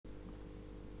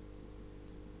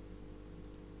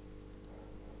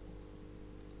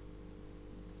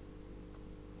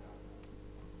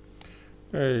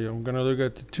Okay, I'm gonna look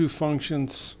at the two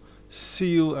functions,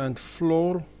 ceil and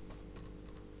floor,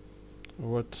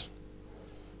 what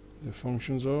the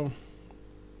functions are.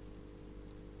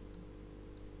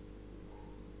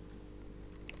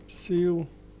 Ceil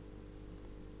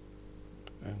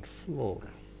and floor.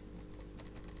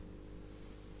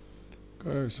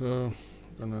 Okay, so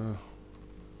I'm gonna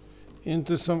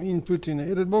enter some input in the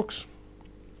edit box,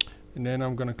 and then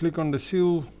I'm gonna click on the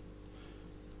ceil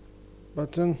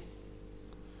button,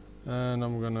 and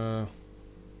I'm gonna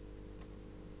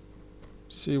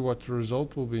see what the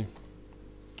result will be.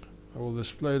 I will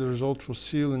display the result for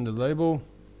ceil in the label,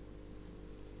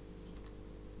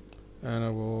 and I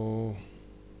will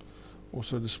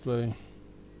also display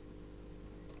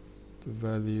the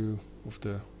value of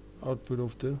the output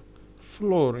of the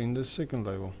floor in the second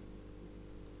label.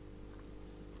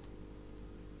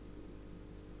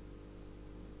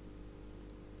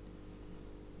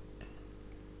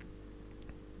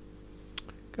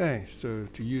 Okay, so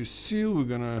to use ceil, we're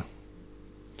gonna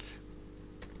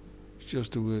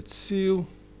just the word ceil,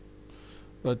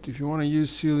 but if you want to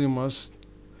use ceil, you must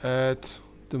add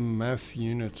the math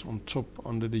unit on top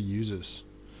under the users.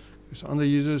 So under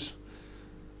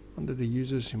the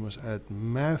users you must add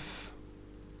math.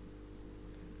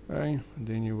 Okay, and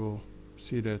then you will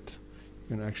see that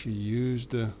you can actually use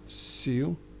the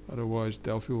ceil, otherwise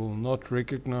Delphi will not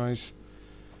recognize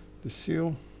the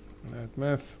ceil. Add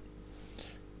math.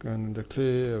 Going to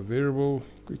declare a variable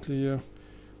quickly here.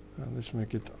 Let's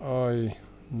make it I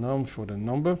num for the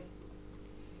number.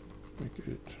 Make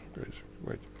it,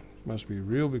 wait, it must be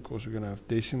real because we're going to have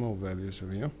decimal values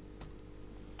over here.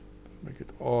 Make it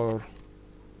R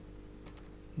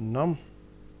num.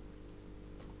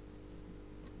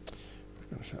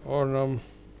 We're going to say R num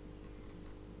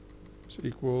is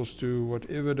equals to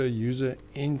whatever the user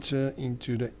enter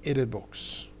into the edit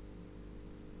box.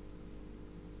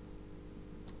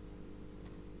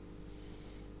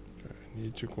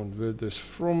 Need to convert this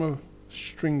from a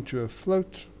string to a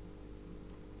float.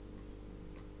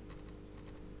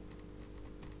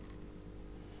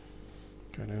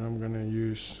 Okay, then I'm going to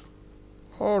use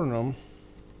rnum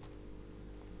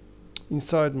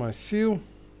inside my ceil,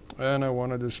 and I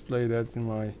want to display that in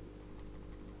my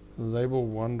label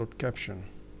 1.caption.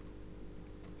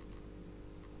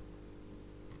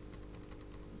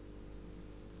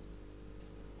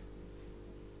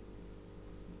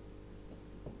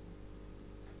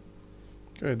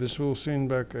 Okay, this will send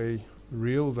back a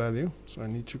real value, so I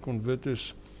need to convert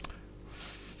this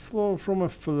from a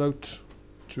float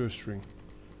to a string.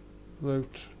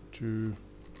 Float to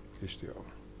str.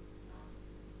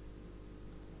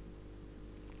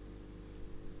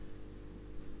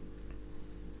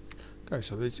 Okay,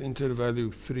 so let's enter the value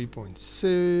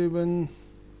 3.7.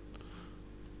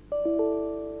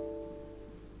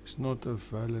 It's not a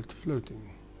valid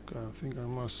floating. Okay, I think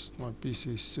my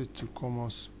PC is set to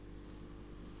commas.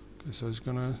 Okay, so it's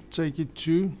gonna take it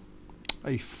to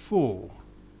a 4.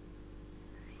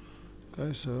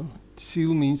 Okay, so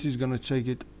ceil means it's gonna take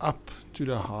it up to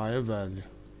the higher value.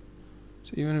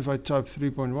 So even if I type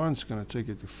 3.1, it's gonna take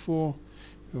it to 4.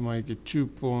 If I make it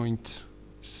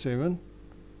 2.7,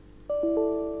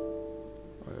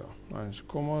 oh yeah, minus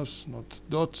commas, not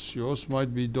dots. Yours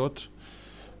might be dot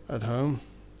at home,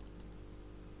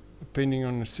 depending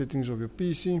on the settings of your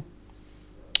PC.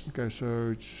 Okay, so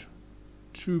it's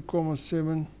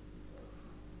 2.7,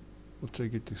 we'll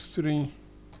take it to 3,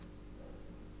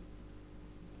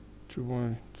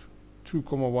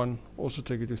 2.1, also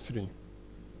take it to 3.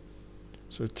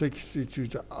 So it takes it to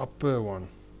the upper one.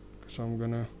 So I'm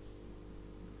gonna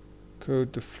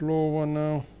code the floor one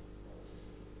now.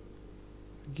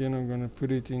 Again, I'm gonna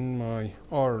put it in my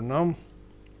rnum.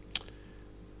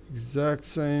 Exact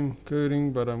same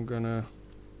coding, but I'm gonna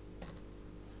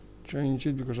change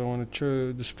it because I want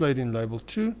to display it in label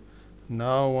 2.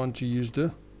 Now I want to use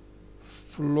the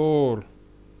floor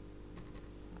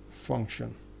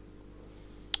function.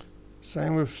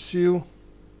 Same with ceil.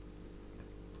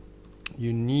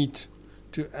 You need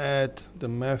to add the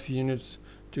math units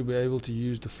to be able to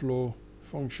use the floor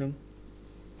function.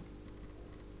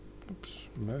 Oops,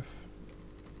 math.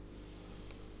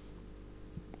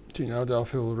 See, now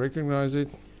Delphi will recognize it.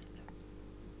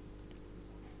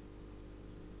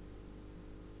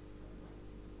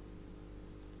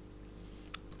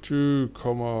 Two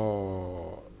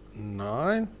comma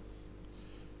 9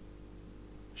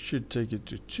 should take it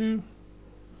to 2,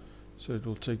 so it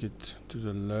will take it to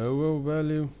the lower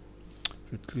value.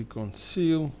 If you click on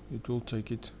ceil, it will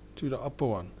take it to the upper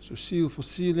one. So ceil for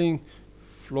ceiling,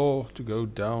 floor to go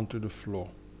down to the floor.